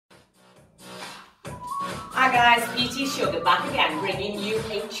Hi guys, PT Sugar back again, bringing you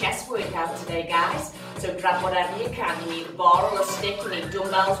a chest workout today, guys. So grab whatever you can. You need a bar or a stick, you need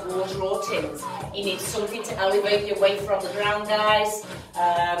dumbbells, water or tins. You need something to elevate your weight from the ground, guys.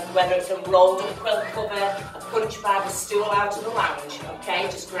 Whether it's a rolled up quilt cover, a punch bag, a stool out of the lounge. Okay,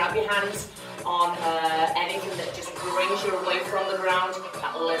 just grab your hands on anything that just brings you away from the ground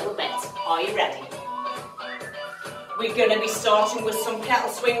that little bit. Are you ready? We're going to be starting with some kettle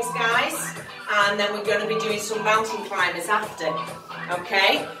swings, guys. And then we're going to be doing some mountain climbers after,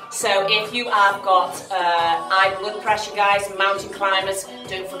 okay? So if you have got high blood pressure, guys, mountain climbers,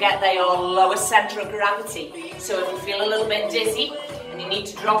 don't forget they are lower centre of gravity. So if you feel a little bit dizzy and you need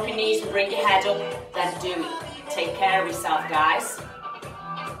to drop your knees and bring your head up, then do it. Take care of yourself, guys.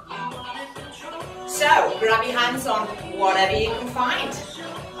 So grab your hands on whatever you can find,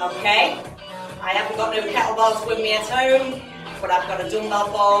 okay? I haven't got no kettlebells with me at home, but I've got a dumbbell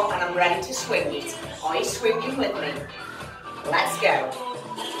bar and I'm ready to swing it. Are you swinging with me? Let's go.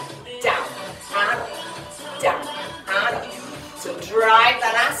 Down and up, down and up. So drive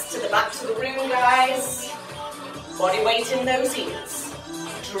that ass to the back of the room, guys. Body weight in those heels.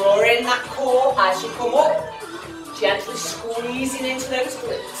 Draw in that core as you come up. Gently squeezing into those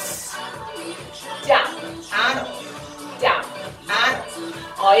glutes. Down and up, down and up.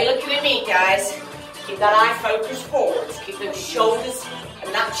 Are you looking at me, guys? Keep that eye focused forwards. Keep those shoulders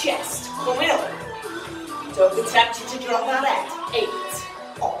and that chest coming up. Don't be tempted to drop that head. 8,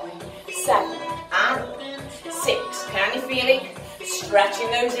 up, 7, and up. 6. Can you feel it?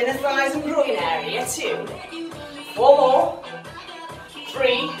 Stretching those inner thighs and groin area. 2, 4 more.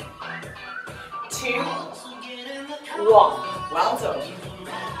 3, 2, 1. Well done.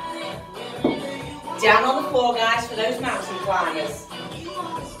 Down on the floor, guys, for those mountain climbers.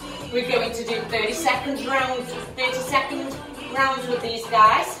 We're going to do 30-second rounds with these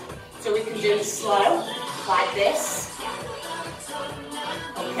guys. So we can do it slow, like this.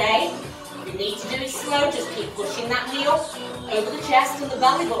 Okay? If you need to do it slow, just keep pushing that knee up over the chest and the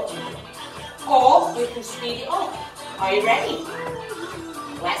belly button. Or we can speed it up. Are you ready?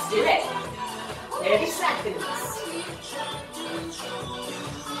 Let's do it. 30 seconds.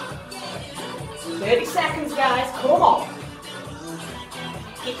 30 seconds, guys. Come on.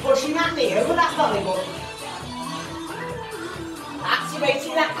 Keep pushing that knee over that belly button.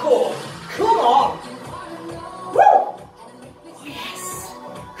 Activating that core. Come on. Woo! Oh, yes.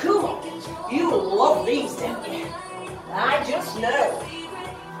 Come on. You love these, don't you? I just know.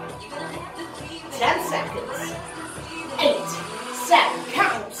 10 seconds. 8, 7,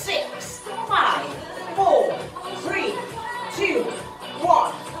 count. 6, 5, 4, 3, 2,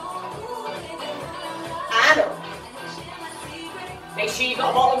 1. And up. Make sure you've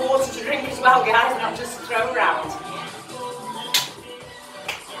got a bottle of water to drink as well, guys, not just throw around.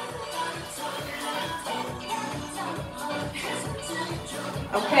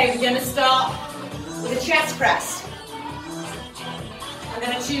 Okay, we're going to start with a chest press. I'm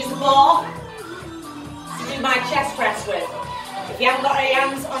going to choose the bar to do my chest press with. If you haven't got any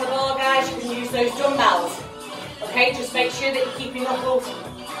hands on the bar, guys, you can use those dumbbells. Okay, just make sure that you're keeping your knuckles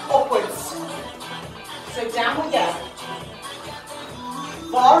upwards. So down we go.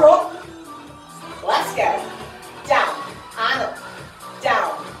 Bar up. Let's go. Down and up.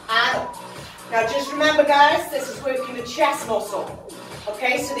 Down and up. Now just remember, guys, this is working the chest muscle.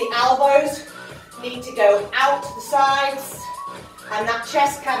 Okay, so the elbows need to go out to the sides and that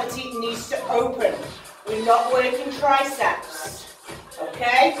chest cavity needs to open. We're not working triceps.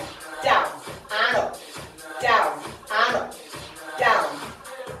 Okay? Down and up. Down and up. Down.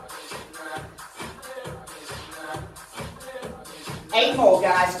 8 more,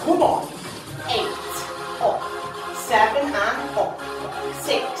 guys. Come on. 8, up. 7 and up.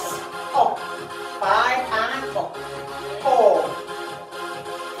 6, up. 5 and up. 4,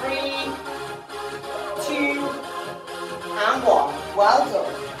 3, 2, and 1. Well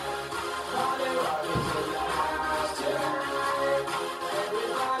done.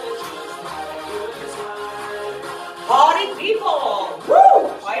 Party people! Woo!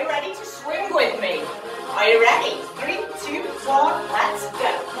 Are you ready to swing with me? Are you ready? 3, 2, 1, let's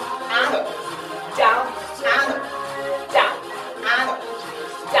go. And up, down, and up, down, and up,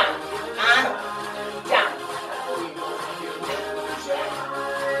 down, and up, down.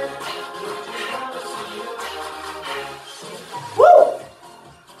 Woo!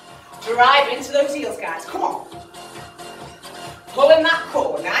 Drive into those heels, guys. Come on. Pulling that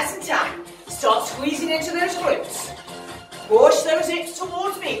core nice and tight. Start squeezing into those glutes. Push those hips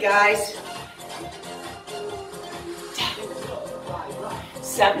towards me, guys.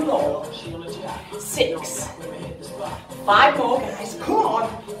 7 more. 6. 5 more, guys. Come on.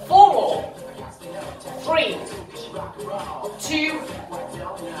 4 more. 3.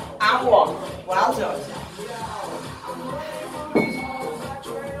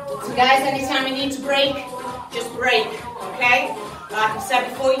 anytime you need to break, just break, okay? Like I said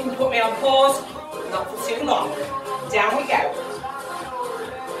before, you can put me on pause, but not for too long. Down we go.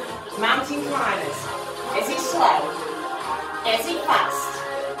 Mountain climbers. Is it slow? Is it fast?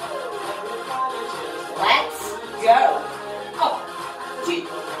 Let's go. Up, 2.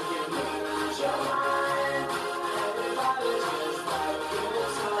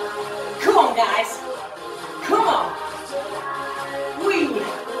 Come on, guys. Come on. We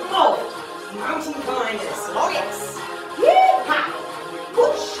love mountain climbers. Oh, yes. Yeehaw.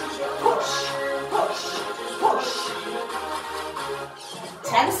 Push, push, push, push.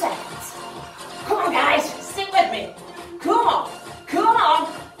 10 seconds. Come on, guys. Stick with me. Come on. Come on.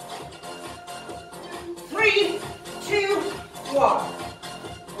 3, 2,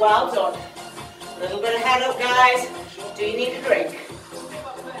 1. Well done. A little bit of head up, guys. Do you need a drink?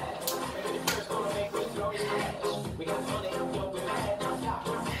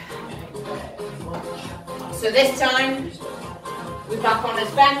 So this time, we're back on his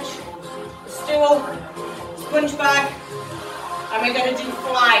bench, a stool, sponge bag, and we're going to do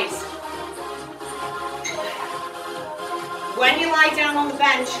flies. When you lie down on the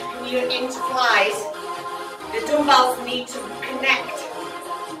bench and you're into flies, the dumbbells need to connect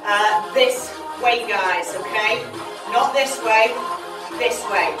this way, guys, okay? Not this way, this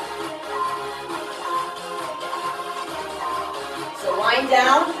way. So lying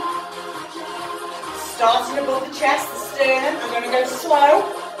down, starting above the chest, the sternum. I'm going to go slow.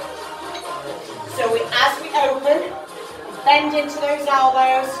 So as we open, bend into those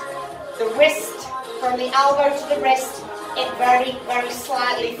elbows. The wrist, from the elbow to the wrist, it very, very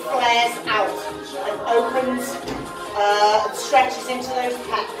slightly flares out and opens and stretches into those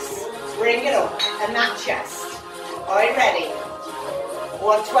pecs. Bring it up, and that chest. Are you ready? We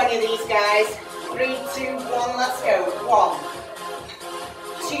want 20 of these, guys. 3, 2, 1, let's go. 1,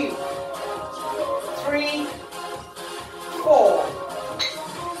 2, 3, 4,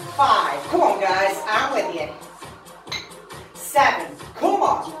 5. Come on, guys, I'm with you. 7. Come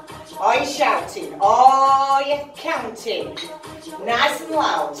on. Are you shouting? Are you counting? Nice and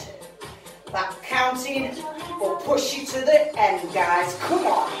loud. That counting will push you to the end, guys. Come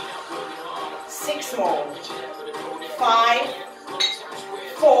on. 6 more. 5,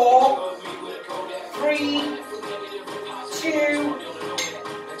 4, 3, 2,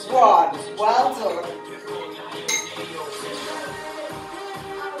 1. Well done.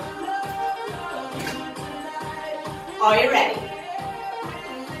 Are you ready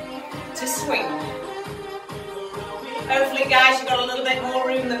to swing? Hopefully, guys, you've got a little bit more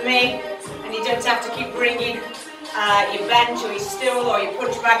room than me, and you don't have to keep bringing your bench or your stool or your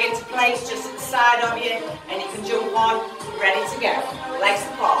punch bag into place, just at the side of you, and you can jump on, ready to go. Legs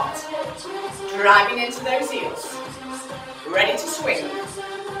apart, driving into those heels, ready to swing.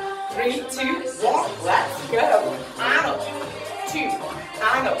 3, 2, 1, let's go. And up, 2,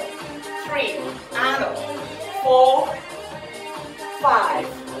 and up, 3, and up, 4, 5,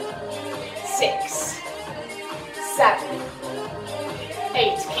 6, 7,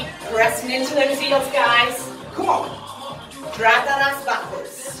 8. Keep pressing into those heels, guys. Come on. Drag that ass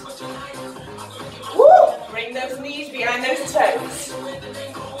backwards. Woo! Bring those knees behind those toes.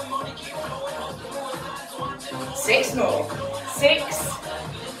 6 more. 6,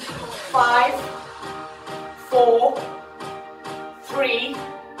 5, 4, 3,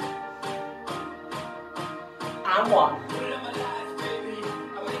 and 1.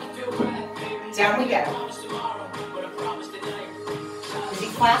 Down we go. Is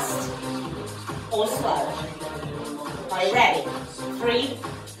it fast or slow? Are you ready? 3,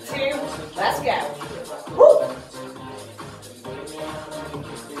 2, let's go. Woo!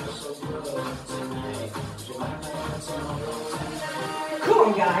 Come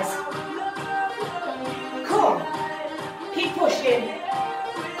on, guys. Come on. Keep pushing.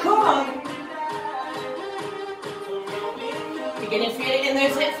 Come on. Beginning to feel it in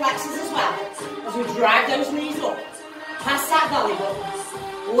those hip flexors as well, as we drag those knees up, past that belly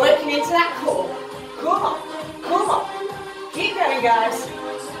button, working into that core. Come on, come on. Keep going, guys.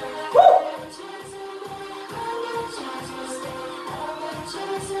 Woo!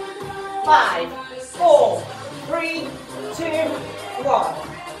 5, 4, 3, 2, 1.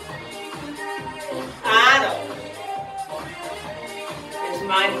 And up. Those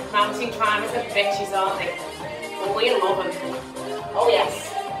mountain climbers are bitches, aren't they? But we love them. Oh yes.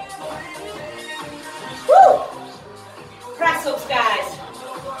 Woo! Press ups, guys.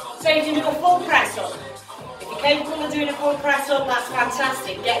 So you can do a full press up. If you're capable of doing a full press up, that's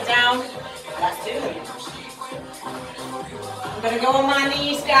fantastic. Get down. Let's do them. I'm going to go on my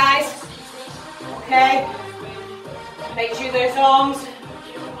knees, guys. Okay. Make sure those arms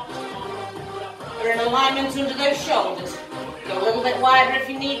We're in alignment under those shoulders. Go a little bit wider if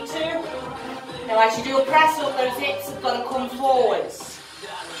you need to. Now as you do a press up, those hips have got to come forwards.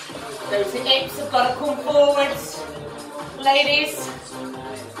 Those hips have got to come forwards. Ladies,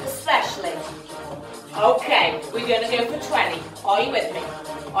 especially. Okay, we're going to go for 20. Are you with me?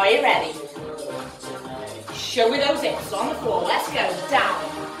 Are you ready? Show me those hips on the floor. Let's go. Down.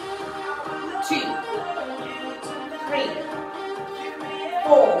 2, 3,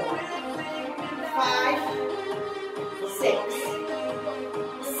 4, 5, 6,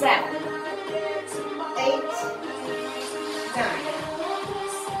 7, 8, 9,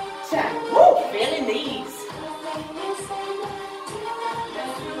 10. Woo! Feeling these.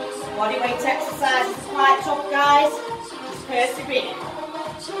 Bodyweight exercises are quite tough, guys. Just persevere.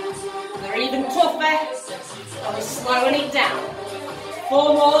 They're even tougher when we're slowing it down.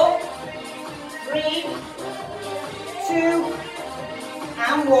 4 more. 3, 2,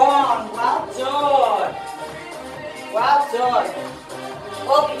 and 1. Well done. Well done.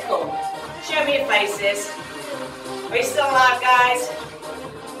 Up you come. Show me your faces. Are you still alive, guys?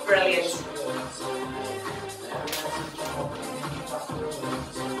 Brilliant.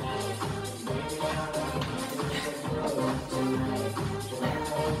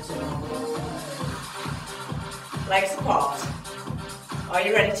 Legs apart. Are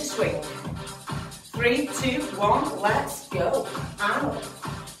you ready to swing? 3, 2, 1, let's go. And up.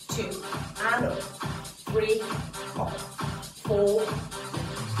 2, and up. 3, up. 4,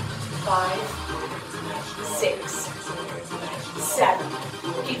 5, 6, 7.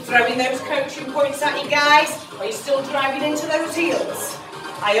 Keep throwing those coaching points at you, guys. Are you still driving into those heels?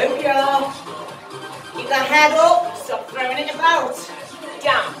 I hope you are. Keep that head up. Stop throwing it about.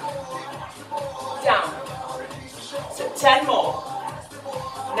 Down. Down. So 10 more.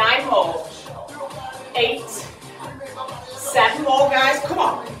 9 more. 8. 7 more, guys. Come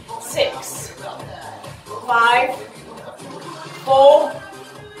on. 6. 5. 4.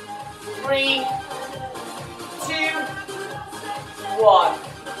 3. 2. 1.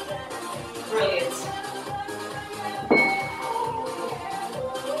 Brilliant.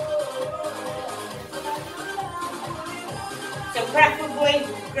 So preferably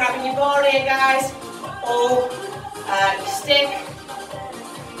grabbing your bar here, guys, or your stick.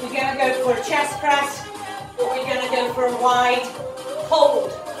 We're going to go for a chest press, but we're going to go for a wide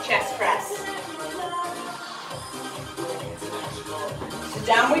hold chest press. So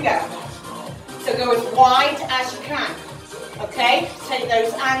down we go. So go as wide as you can. Okay? Take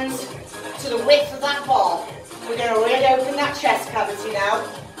those hands to the width of that bar. We're going to really open that chest cavity now.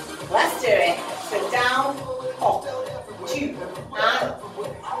 Let's do it. So down, up, 2, and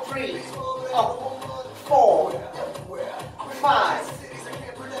 3, up, 4, 5,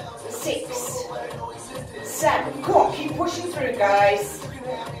 6, 7. Come on, keep pushing through, guys.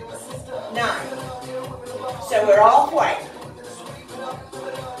 9. So we're halfway.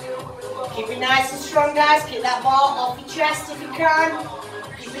 Keep it nice and strong, guys. Keep that bar off your chest if you can.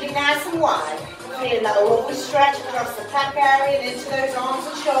 Keep it nice and wide. Feeling that lovely stretch across the pec area and into those arms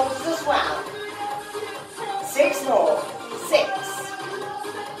and shoulders as well. 6 more. 6.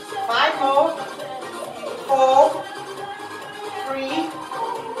 5 more. 4. 3.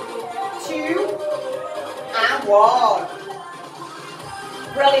 2. And 1.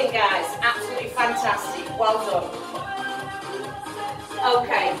 Brilliant, guys. Absolutely fantastic. Well done.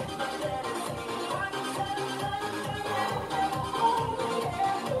 Okay.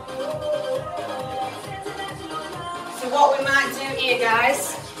 So what we might do here, guys,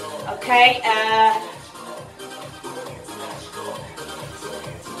 okay,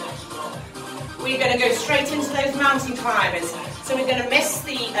 we're going to go straight into those mountain climbers. So we're going to miss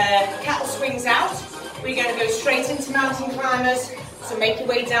the cattle swings out. We're going to go straight into mountain climbers. So make your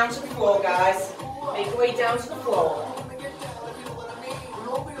way down to the floor, guys. Make your way down to the floor.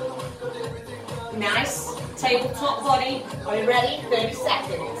 Nice. Tabletop body. Are you ready? 30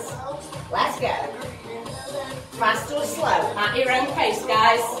 seconds. Let's go. Fast or slow? At your own pace,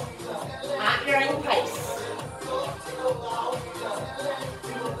 guys. At your own pace.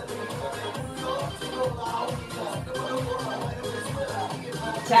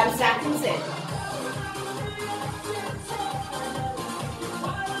 Ten seconds in.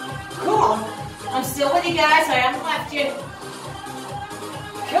 Come on. I'm still with you, guys. I haven't left you.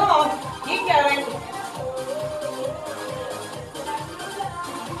 Come on. Keep going.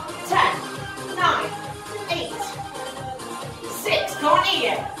 10, 9, 8, 6. Can't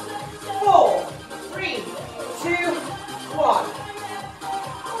hear you. 4, 3, 2, 1.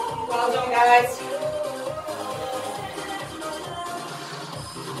 Well done, guys.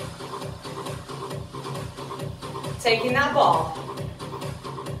 Taking that bar.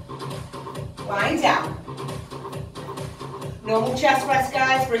 Lying down. Normal chest rest,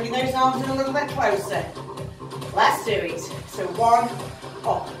 guys. Bringing those arms in a little bit closer. Let's do it. So 1,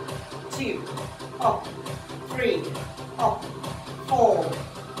 up, 2, up, 3, up, 4,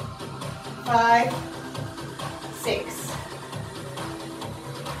 5, 6.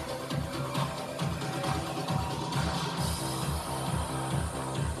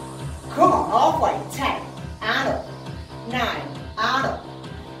 Come on, halfway. 10, and up. 9, and up.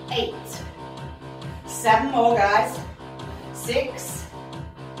 8. 7 more, guys. 6.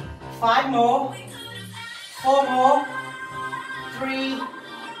 5 more. 4 more. 3,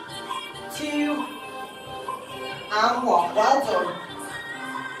 2, and 1. Well done.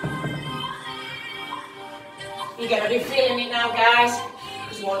 You're going to be feeling it now, guys,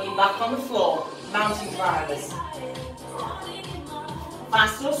 because we want you back on the floor. Mountain climbers.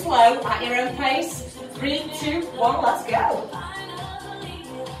 Fast or slow, at your own pace. 3, 2, 1, let's go.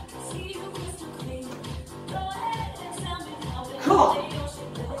 Come on.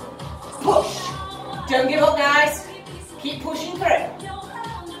 Push. Don't give up, guys. Keep pushing through.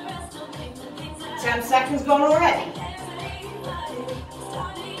 10 seconds gone already.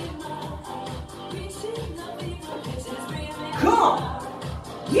 Come on.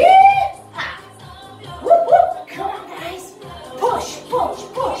 Yeah. Whoop, whoop. Come on, guys. Push, push,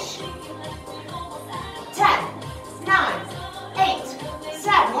 push. 10, 9, 8,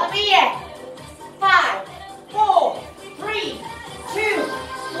 7. Let me hear. 5, 4, 3, 2,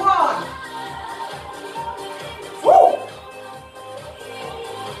 1. Woo.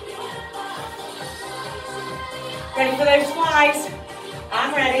 Ready for those flies?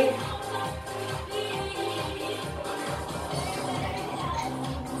 I'm ready.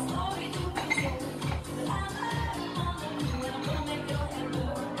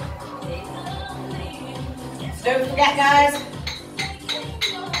 So don't forget, guys,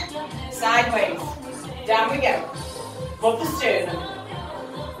 sideways. Down we go. Above the sternum.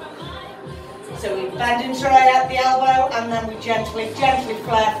 So we bend and try at the elbow, and then we gently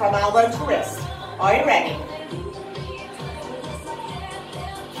flare from elbow to wrist. Are you ready?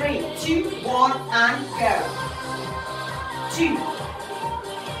 3, 2, 1, and go. 2,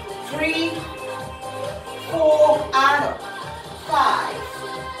 3, 4, and up. 5,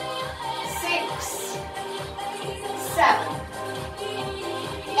 6, 7,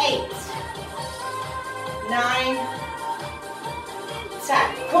 8, 9, 10.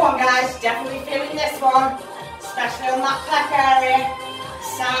 Come on, guys, definitely feeling this one, especially on that pec area,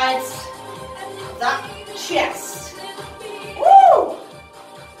 sides, that chest. Woo!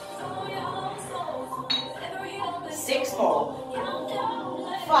 6 more.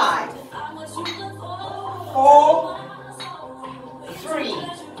 5, 4, 3,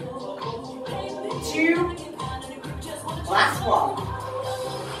 2, last one.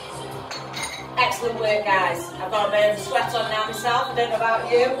 Excellent work, guys. I've got a bit of sweat on now myself, I don't know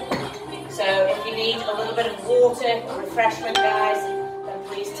about you. So if you need a little bit of water, a refreshment, guys, then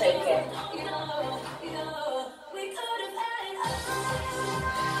please take it.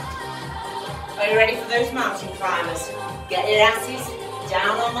 Are you ready for those mountain climbers? Get your asses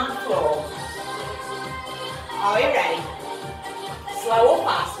down on that floor. Are you ready? Slow or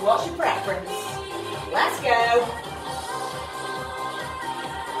fast, what's your preference? Let's go.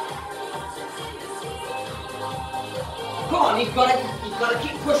 Come on, you've got to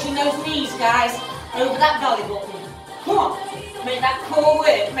keep pushing those knees, guys, over that belly button. Come on, make that core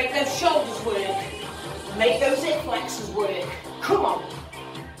work, make those shoulders work, make those hip flexors work. Come on,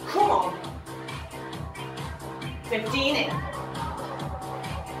 come on. 15 in.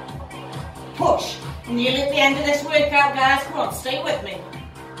 Push. Nearly at the end of this workout, guys. Come on, stay with me.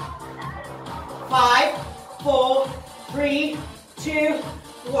 5, 4, 3, 2,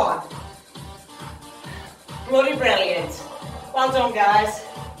 1. Bloody brilliant. Well done, guys.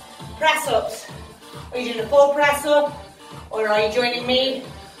 Press ups. Are you doing a full press up, or are you joining me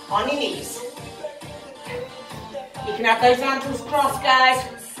on your knees? You can have those ankles crossed, guys.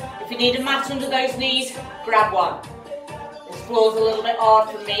 If you need a mat under those knees, grab one. This floor's a little bit hard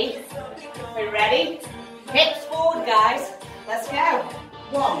for me. Are you ready? Hips forward, guys. Let's go.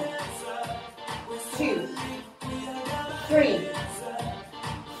 1, 2, 3,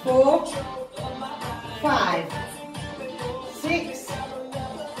 4, 5, 6,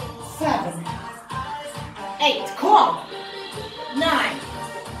 7, 8. Come on. 9.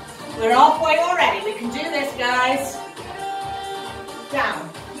 We're halfway already. We can do this, guys. Down.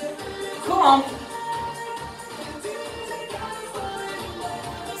 Come on.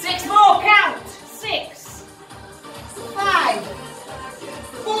 6 more. Count. 6, 5,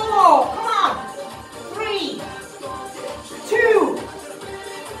 4. Come on. 3, 2,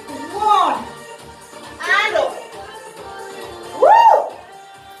 1.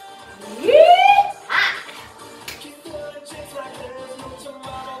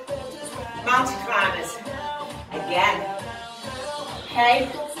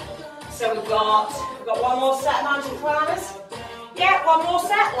 more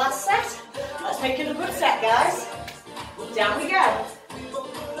set, last set. Let's make it a good set, guys. Down we go.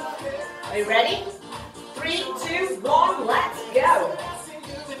 Are you ready? 3, 2, 1, let's go.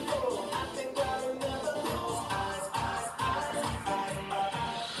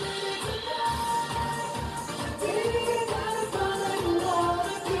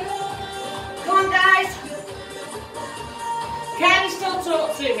 Come on, guys. Can you still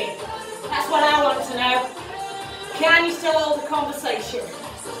talk to me? That's what I want to know. Can you still hold the conversation?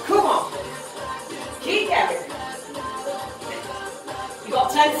 Come on. Keep going. You've got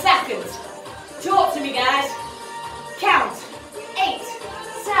 10 seconds. Talk to me, guys. Count. 8,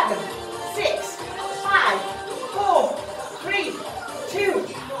 7, 6, 5, 4, 3, 2,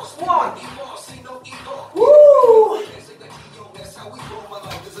 1. Woo!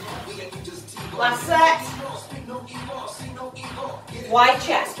 Last set. Wide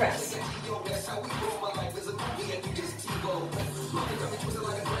chest press.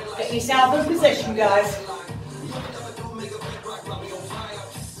 Get yourself in position, guys.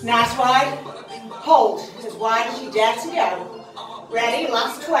 Nice wide. Hold as wide as you dare to go. Ready?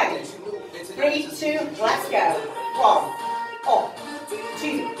 Last 20. 3, 2, let's go. 1, up,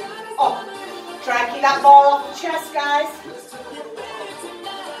 2, up. Try and keep that ball off the chest, guys.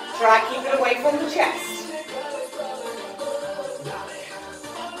 Try and keep it away from the chest.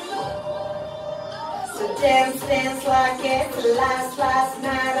 So dance like it's the last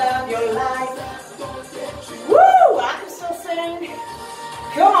night of your life. Woo! I can still sing.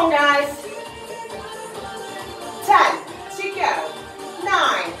 Come on, guys. 10 to go. 9.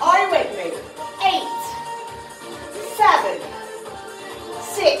 Are you with me? 8, 7,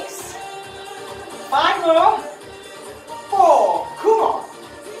 6. 5 more. 4. Come on.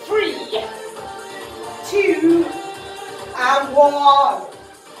 3, 2, and 1.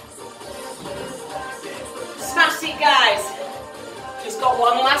 Smash it, guys. Just got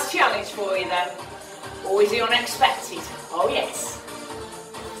one last challenge for you then. Always the unexpected. Oh yes.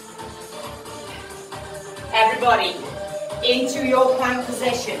 Everybody, into your plank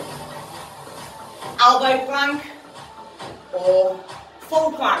position. Elbow plank or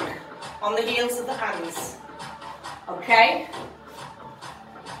full plank on the heels of the hands. Okay?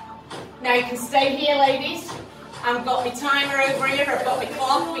 Now you can stay here, ladies. I've got my timer over here, I've got my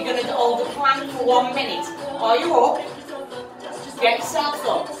clock. We're going to hold the plank for 1 minute. Are you up? Get yourselves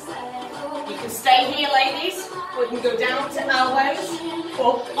up. You can stay here, ladies. We can go down to elbows,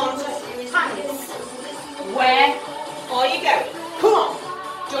 up onto hands. Where are you going? Come on,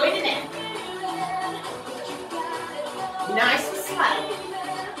 join it in. Nice and slow.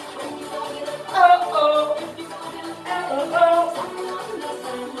 Oh, oh, oh, oh.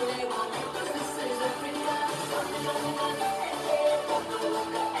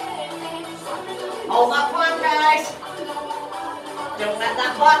 Hold that plank, guys. Don't let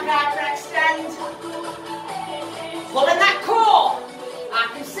that back arch extend. Pulling that core. I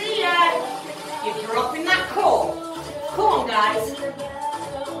can see you. You're dropping that core. Come on, guys.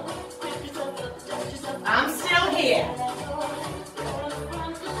 I'm still here.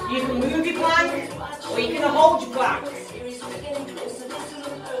 You can move your plank, or you can hold your plank.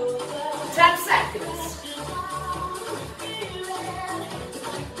 10 seconds.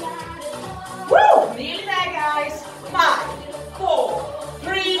 Woo! Nearly there, guys. 5, 4,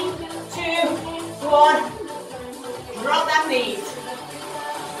 3, 2, 1. Drop that knees.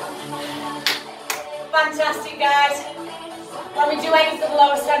 Fantastic, guys. When we do anything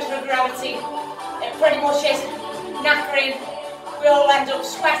lower centre of gravity, it pretty much is knackering. We all end up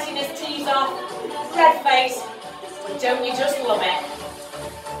sweating his teeth off, red face, but don't you just love it?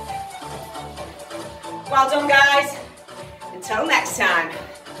 Well done, guys. Until next time.